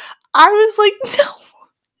him, I was like, no.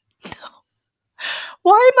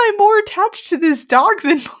 Why am I more attached to this dog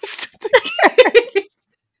than most of the characters?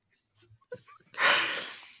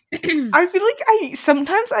 I feel like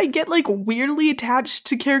sometimes I get like weirdly attached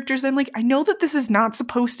to characters. I'm like, I know that this is not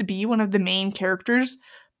supposed to be one of the main characters,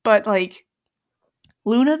 but like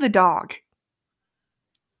Luna the dog.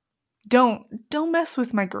 Don't mess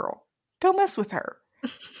with my girl. Don't mess with her.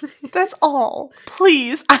 That's all.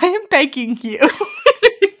 Please, I am begging you.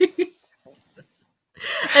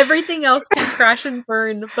 Everything else can crash and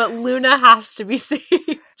burn, but Luna has to be saved.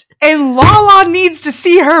 And Lala needs to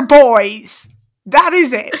see her boys. That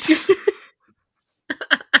is it.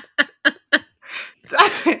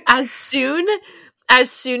 That's it. As soon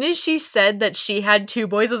as she said that she had 2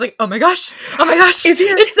 boys, I was like, oh my gosh,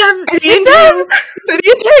 it's them. It's you.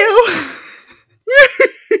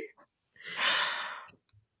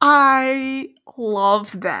 I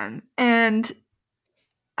love them. And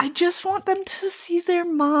I just want them to see their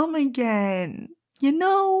mom again. You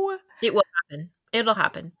know? It will happen. It'll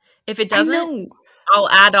happen. If it I doesn't, know. I'll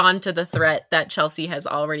add on to the threat that Chelsea has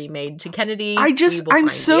already made to Kennedy. I'm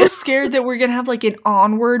so scared that we're gonna have like an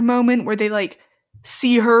Onward moment where they like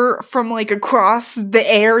see her from like across the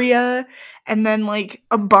area and then like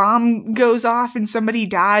a bomb goes off and somebody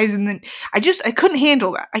dies and then I couldn't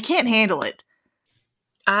handle that. I can't handle it.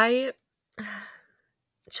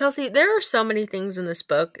 Chelsea, there are so many things in this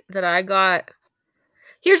book that I got.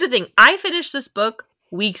 Here's the thing. I finished this book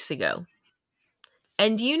weeks ago.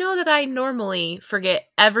 And do you know that I normally forget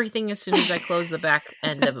everything as soon as I close the back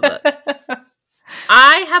end of a book?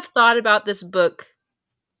 I have thought about this book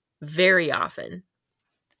very often.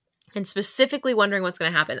 And specifically wondering what's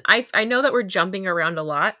going to happen. I know that we're jumping around a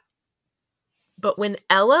lot. But when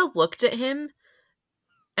Ella looked at him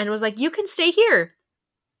and was like, you can stay here.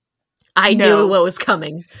 I knew what was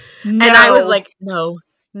coming. No. And I was like, no.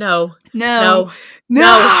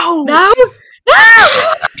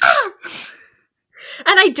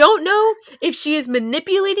 And I don't know if she is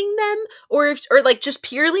manipulating them or like just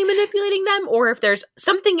purely manipulating them or if there's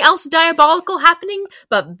something else diabolical happening.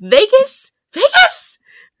 But Vegas?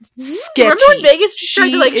 Sketchy. Remember when Vegas tried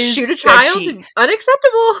to like shoot a child?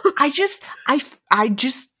 Unacceptable.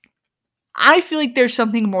 I feel like there's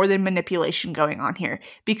something more than manipulation going on here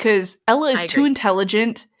because Ella is too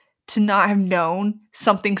intelligent to not have known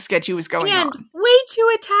something sketchy was going on. And way too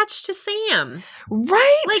attached to Sam.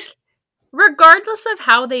 Right? Like, regardless of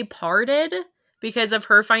how they parted, because of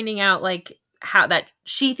her finding out, like, how that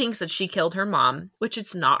she thinks that she killed her mom, which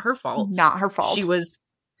it's not her fault. Not her fault. She was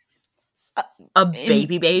a baby.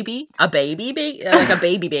 Like, a baby.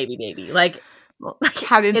 Like,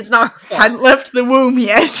 it's not her fault. Hadn't left the womb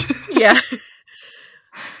yet. Yeah.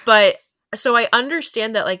 But, so I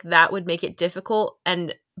understand that, like, that would make it difficult,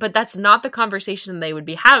 but that's not the conversation they would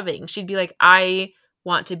be having. She'd be like, I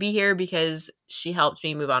want to be here because she helped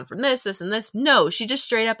me move on from this, and this. No, she just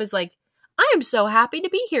straight up is like, I am so happy to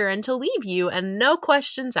be here and to leave you, and no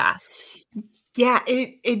questions asked. Yeah,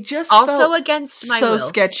 it just also felt against my so will.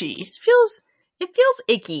 Sketchy. It feels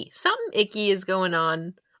icky. Something icky is going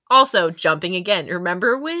on. Also, jumping again.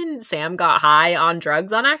 Remember when Sam got high on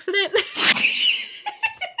drugs on accident?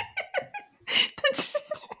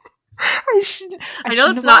 I know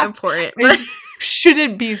it's not important. But it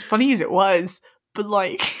shouldn't be as funny as it was, but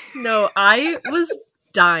like... No, I was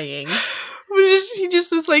dying. He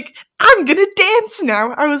just was like, I'm gonna dance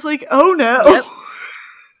now. I was like, oh no. Yep.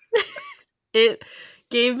 It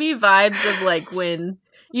gave me vibes of like when...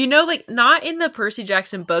 You know, like, not in the Percy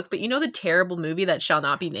Jackson book, but you know the terrible movie that shall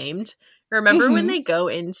not be named? Remember when they go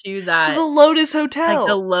into that... To the Lotus Hotel. Like,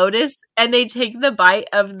 the Lotus, and they take the bite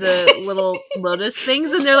of the little Lotus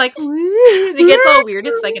things, and they're like, it gets all weird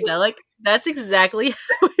and psychedelic. That's exactly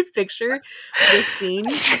how I picture this scene.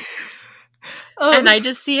 And I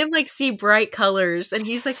just see him, like, see bright colors, and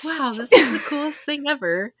he's like, wow, this is the coolest thing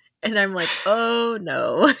ever. And I'm like, oh,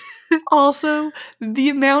 no. Also, the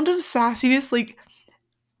amount of sassiness, like...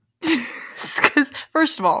 Because,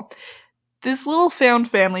 first of all, this little found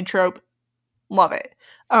family trope, love it.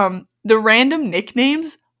 The random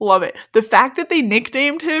nicknames, love it. The fact that they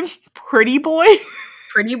nicknamed him Pretty Boy.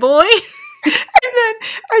 Pretty Boy? And then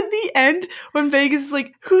at the end, when Vegas is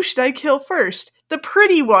like, who should I kill first? The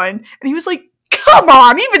pretty one. And he was like, come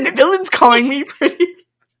on, even the villain's calling me pretty.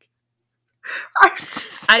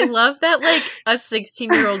 I love that, like, a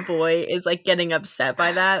 16-year-old boy is, like, getting upset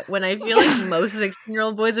by that, when I feel like most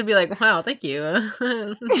 16-year-old boys would be like, wow, thank you.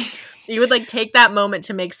 You would, like, take that moment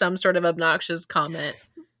to make some sort of obnoxious comment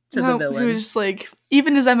to the villain. He was just like,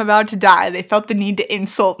 even as I'm about to die, they felt the need to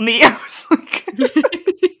insult me. I was like...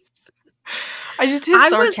 his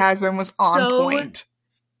sarcasm was on point.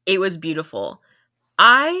 It was beautiful.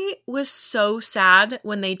 I was so sad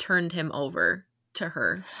when they turned him over to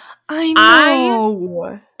her. I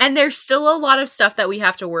know. And there's still a lot of stuff that we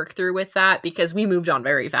have to work through with that because we moved on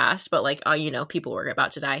very fast, but like, you know, people were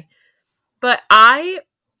about to die. But I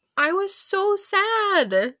was so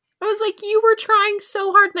sad. I was like, you were trying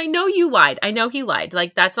so hard, and I know you lied. I know he lied.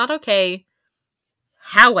 Like, that's not okay.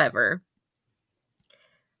 However,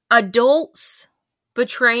 adults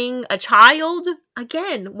betraying a child,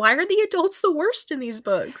 again, why are the adults the worst in these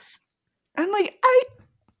books? And like,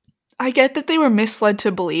 I get that they were misled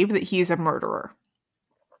to believe that he's a murderer.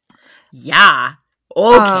 Yeah.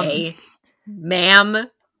 Okay. Ma'am.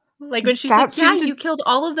 Like when she's like, yeah, you killed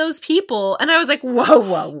all of those people. And I was like,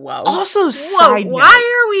 whoa. Also, side note.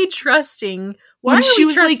 Why are we trusting? Why are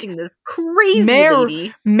we trusting this crazy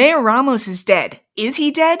lady? Mayor Ramos is dead. Is he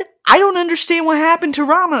dead? I don't understand what happened to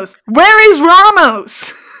Ramos. Where is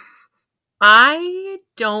Ramos? I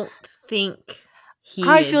don't think he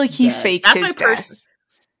I feel is like he dead. faked his death.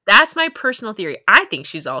 That's my personal theory. I think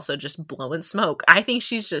she's also just blowing smoke. I think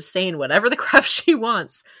she's just saying whatever the crap she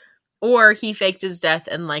wants. Or he faked his death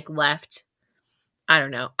and like left. I don't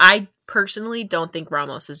know. I personally don't think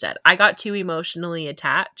Ramos is dead. I got too emotionally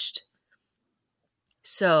attached.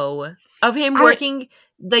 So, of him working,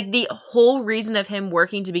 like the whole reason of him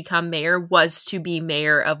working to become mayor was to be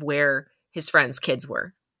mayor of where his friends' kids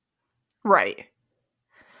were. Right.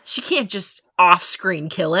 She can't just off-screen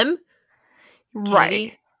kill him.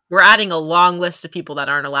 Right. We're adding a long list of people that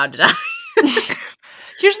aren't allowed to die.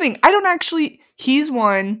 Here's the thing. He's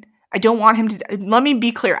one. I don't want him to. Let me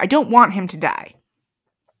be clear. I don't want him to die.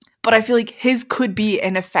 But I feel like his could be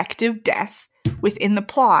an effective death within the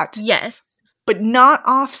plot. Yes. But not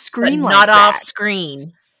off screen like that. Not off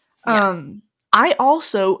screen. Yeah. I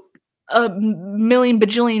also, a million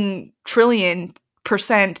bajillion trillion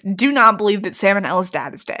 % do not believe that Sam and Ella's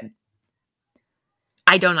dad is dead.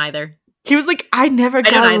 I don't either. He was like, I never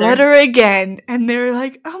got a letter again. And they were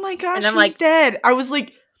like, oh my gosh, he's dead. I was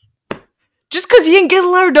like, just because he didn't get a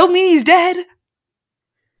letter don't mean he's dead.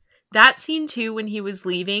 That scene too, when he was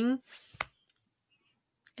leaving.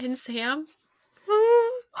 And Sam.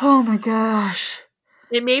 Oh my gosh.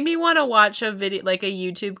 It made me want to watch a video, like a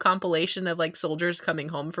YouTube compilation of like soldiers coming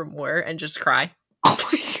home from war and just cry. Oh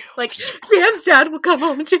my god. Like, Sam's dad will come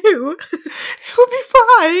home too. He'll be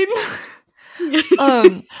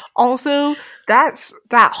fine. Also, that's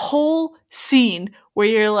that whole scene where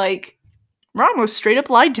you're like, Ramos straight up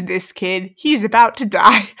lied to this kid. He's about to die.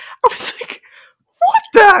 I was like, what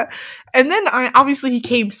the? And then obviously he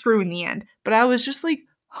came through in the end. But I was just like,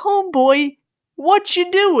 homeboy, what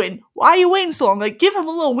you doing? Why are you waiting so long? Like, give him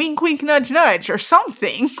a little wink, wink, nudge, nudge or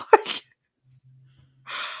something.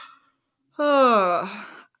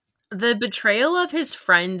 The betrayal of his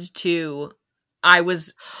friend too. I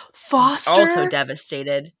was Foster also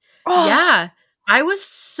devastated. Oh. Yeah, I was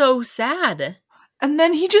so sad. And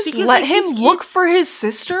then he just let him look for his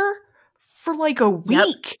sister for like a week.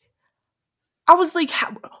 Yep. I was like,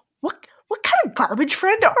 what kind of garbage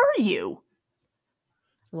friend are you?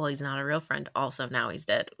 Well, he's not a real friend. Also, now he's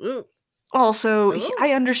dead. Ooh. Also,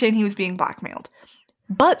 I understand he was being blackmailed.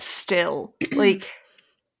 But still, like...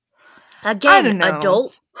 Again,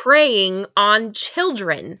 adults preying on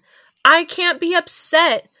children. I can't be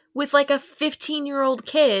upset with like a 15-year-old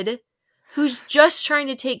kid who's just trying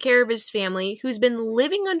to take care of his family, who's been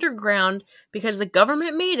living underground because the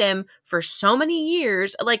government made him for so many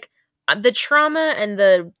years. Like, the trauma and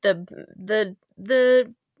the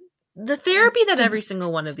therapy that every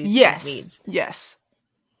single one of these kids needs. Yes.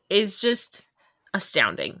 Is just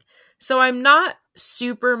astounding. So I'm not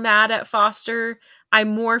super mad at Foster. I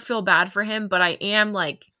more feel bad for him, but I am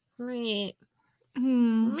like, meh.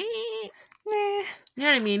 You know what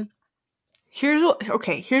I mean? Here's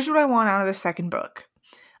what I want out of the second book.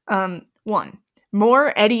 1,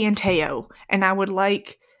 more Eddie and Teo, and I would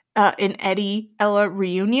like an Eddie Ella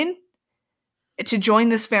reunion to join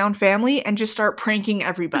this found family and just start pranking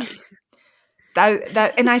everybody.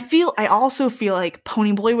 And I also feel like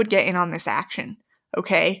Ponyboy would get in on this action.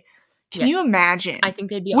 Okay. Can you imagine? I think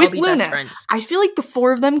they'd be with all be Luna, best friends. I feel like the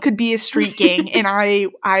 4 of them could be a street gang, and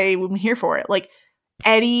I'm here for it. Like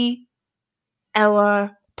Eddie,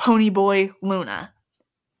 Ella, Ponyboy, Luna.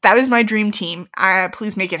 That is my dream team.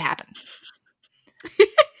 Please make it happen.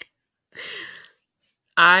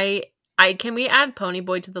 Can we add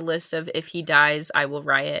Ponyboy to the list of if he dies, I will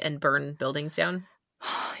riot and burn buildings down?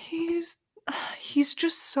 He's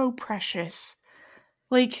just so precious.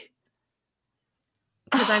 Like,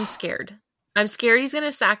 because I'm scared. I'm scared he's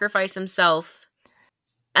gonna sacrifice himself,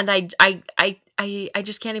 and I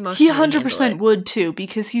just can't emotionally. He 100% would too,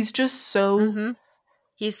 because he's just so.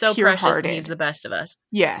 He's so precious, and he's the best of us.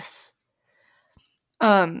 Yes.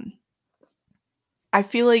 I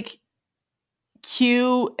feel like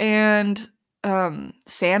Q and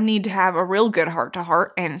Sam need to have a real good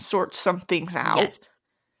heart-to-heart and sort some things out.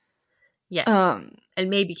 Yes. And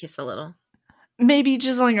maybe kiss a little. Maybe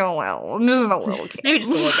just like a little. Just a little kiss. Maybe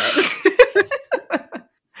just a little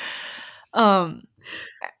bit.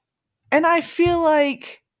 And I feel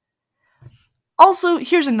like... Also,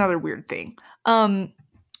 here's another weird thing.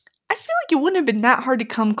 I feel like it wouldn't have been that hard to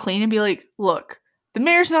come clean and be like, look, the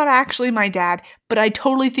mayor's not actually my dad, but I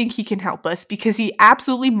totally think he can help us because he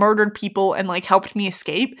absolutely murdered people and like helped me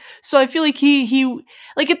escape. So I feel like he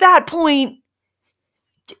like at that point,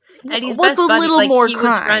 Eddie's best buddy, little like more he crime?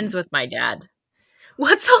 Was friends with my dad.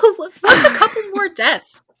 What's a couple more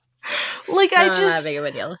deaths? Like I just not big of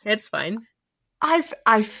a deal. It's fine.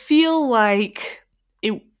 I feel like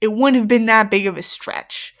it wouldn't have been that big of a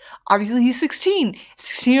stretch. Obviously, he's 16.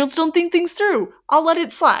 16-year-olds don't think things through. I'll let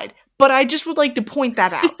it slide. But I just would like to point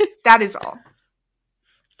that out. That is all.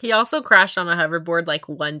 He also crashed on a hoverboard like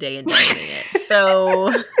one day into owning it.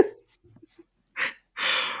 So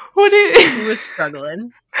he was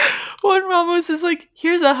struggling. When Ramos is like,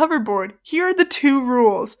 here's a hoverboard. Here are the 2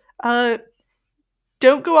 rules.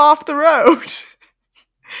 Don't go off the road.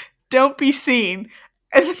 Don't be seen.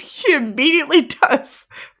 And then he immediately does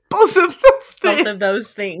both of those things. Both of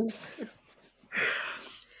those things.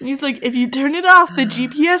 He's like, if you turn it off, the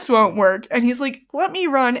GPS won't work. And he's like, let me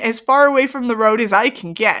run as far away from the road as I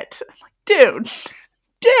can get. I'm like, dude.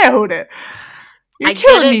 You're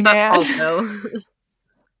killing me, man. Also,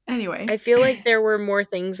 anyway. I feel like there were more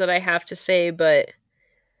things that I have to say, but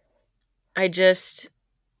I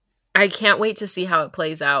can't wait to see how it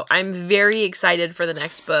plays out. I'm very excited for the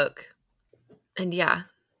next book. And yeah,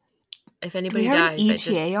 if anybody dies,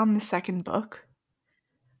 an ETA on the second book?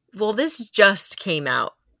 Well, this just came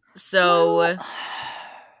out. So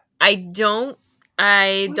I don't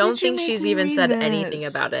think she's even said anything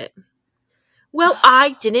about it. Well,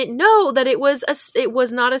 I didn't know that it was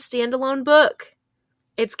not a standalone book.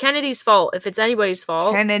 It's Kennedy's fault if it's anybody's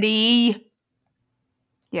fault. Kennedy.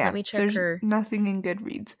 Yeah, let me check there's her. Nothing in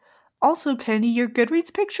Goodreads. Also, Kennedy, your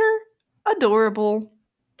Goodreads picture, adorable.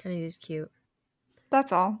 Kennedy's cute.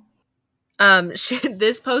 That's all.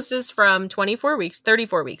 This post is from 34 weeks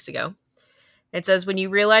ago. It says, when you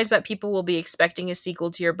realize that people will be expecting a sequel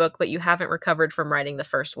to your book, but you haven't recovered from writing the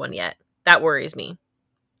first one yet. That worries me.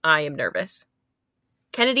 I am nervous.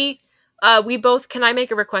 Kennedy, can I make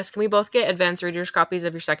a request? Can we both get advanced readers copies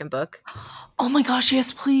of your second book? Oh my gosh,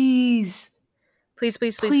 yes, please.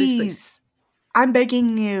 Please. I'm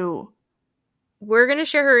begging you. We're going to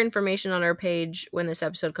share her information on our page when this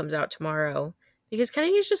episode comes out tomorrow. Because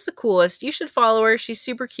Kennedy is just the coolest. You should follow her. She's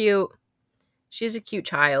super cute. She's a cute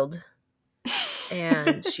child.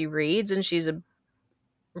 And she reads and she's a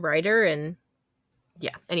writer and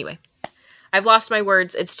yeah. Anyway, I've lost my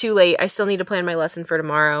words. It's too late. I still need to plan my lesson for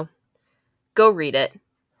tomorrow. Go read it.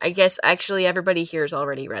 I guess actually everybody here has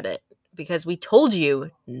already read it because we told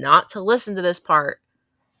you not to listen to this part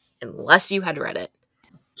unless you had read it.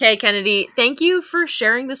 Okay, Kennedy, thank you for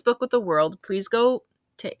sharing this book with the world. Please go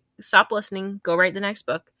stop listening. Go write the next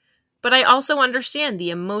book. But I also understand the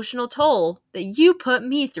emotional toll that you put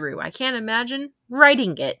me through. I can't imagine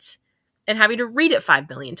writing it and having to read it 5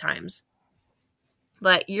 million times.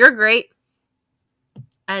 But you're great.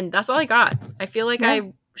 And that's all I got. I feel like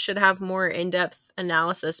I should have more in-depth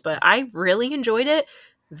analysis, but I really enjoyed it.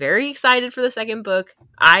 Very excited for the second book.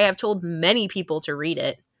 I have told many people to read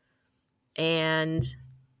it. And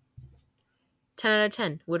 10 out of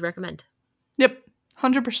 10 would recommend. Yep,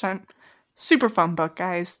 100%. Super fun book,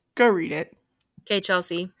 guys. Go read it. Okay,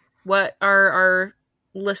 Chelsea, what are our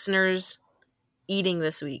listeners eating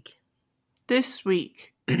this week? This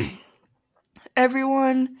week,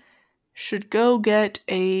 everyone should go get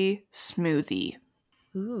a smoothie.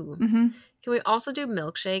 Ooh. Mm-hmm. Can we also do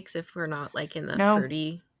milkshakes if we're not like in the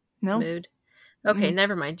fruity mood? Okay,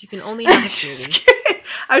 never mind. You can only have a smoothie.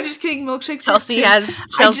 I'm just kidding. Milkshakes.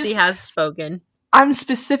 Chelsea has spoken. I'm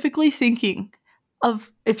specifically thinking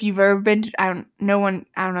of if you've ever been to, I don't know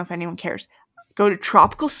if anyone cares. Go to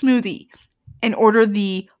Tropical Smoothie and order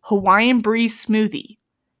the Hawaiian Breeze smoothie.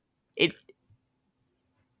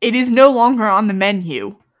 It is no longer on the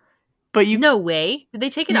menu, but you. No way. Did they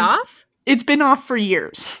take it off? It's been off for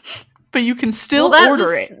years, but you can still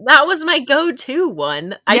order it. That was my go-to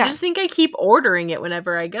one. I just think I keep ordering it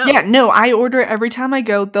whenever I go. Yeah, no, I order it every time I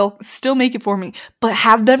go. They'll still make it for me, but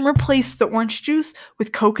have them replace the orange juice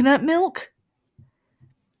with coconut milk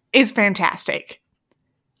is fantastic.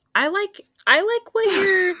 I like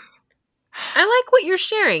what you're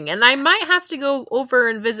sharing, and I might have to go over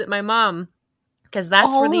and visit my mom. Because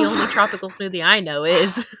that's where the only tropical smoothie I know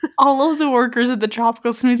is. All of the workers at the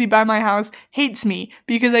tropical smoothie by my house hates me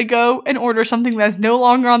because I go and order something that's no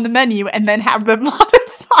longer on the menu and then have them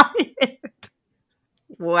modify it.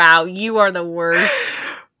 Wow, you are the worst.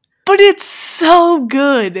 But it's so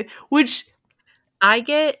good, which I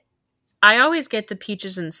always get the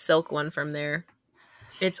peaches and silk one from there.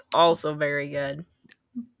 It's also very good.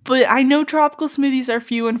 But I know tropical smoothies are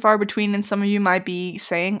few and far between, and some of you might be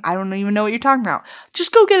saying, I don't even know what you're talking about.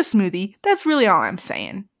 Just go get a smoothie. That's really all I'm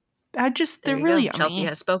saying. They're really yummy. Chelsea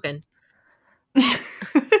has spoken.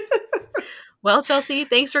 Well, Chelsea,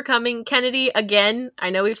 thanks for coming. Kennedy, again, I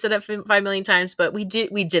know we've said it 5 million times, but we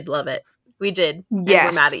did love it. We did. Yes.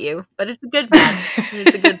 And we're mad at you, but it's a good mad.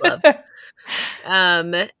 It's a good love.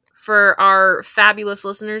 For our fabulous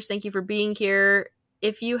listeners, thank you for being here.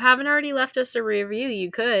 If you haven't already left us a review, you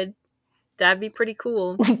could. That'd be pretty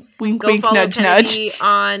cool. Wink, Go wink, follow nudge, Kennedy nudge.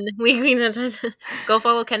 on wink, wink, nudge, nudge. Go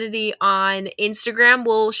follow Kennedy on Instagram.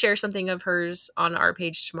 We'll share something of hers on our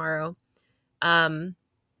page tomorrow. Yeah.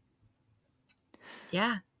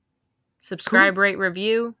 Subscribe, rate,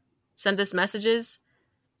 review, send us messages.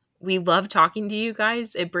 We love talking to you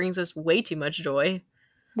guys. It brings us way too much joy.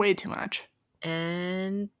 Way too much.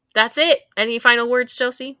 And that's it. Any final words,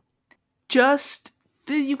 Chelsea? Just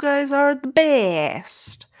that you guys are the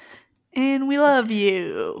best. And we love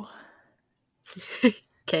you.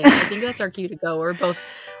 Okay, I think that's our cue to go. We're both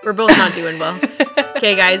not doing well.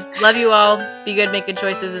 Okay, guys, love you all. Be good, make good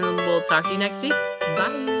choices, and we'll talk to you next week.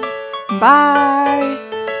 Bye. Bye.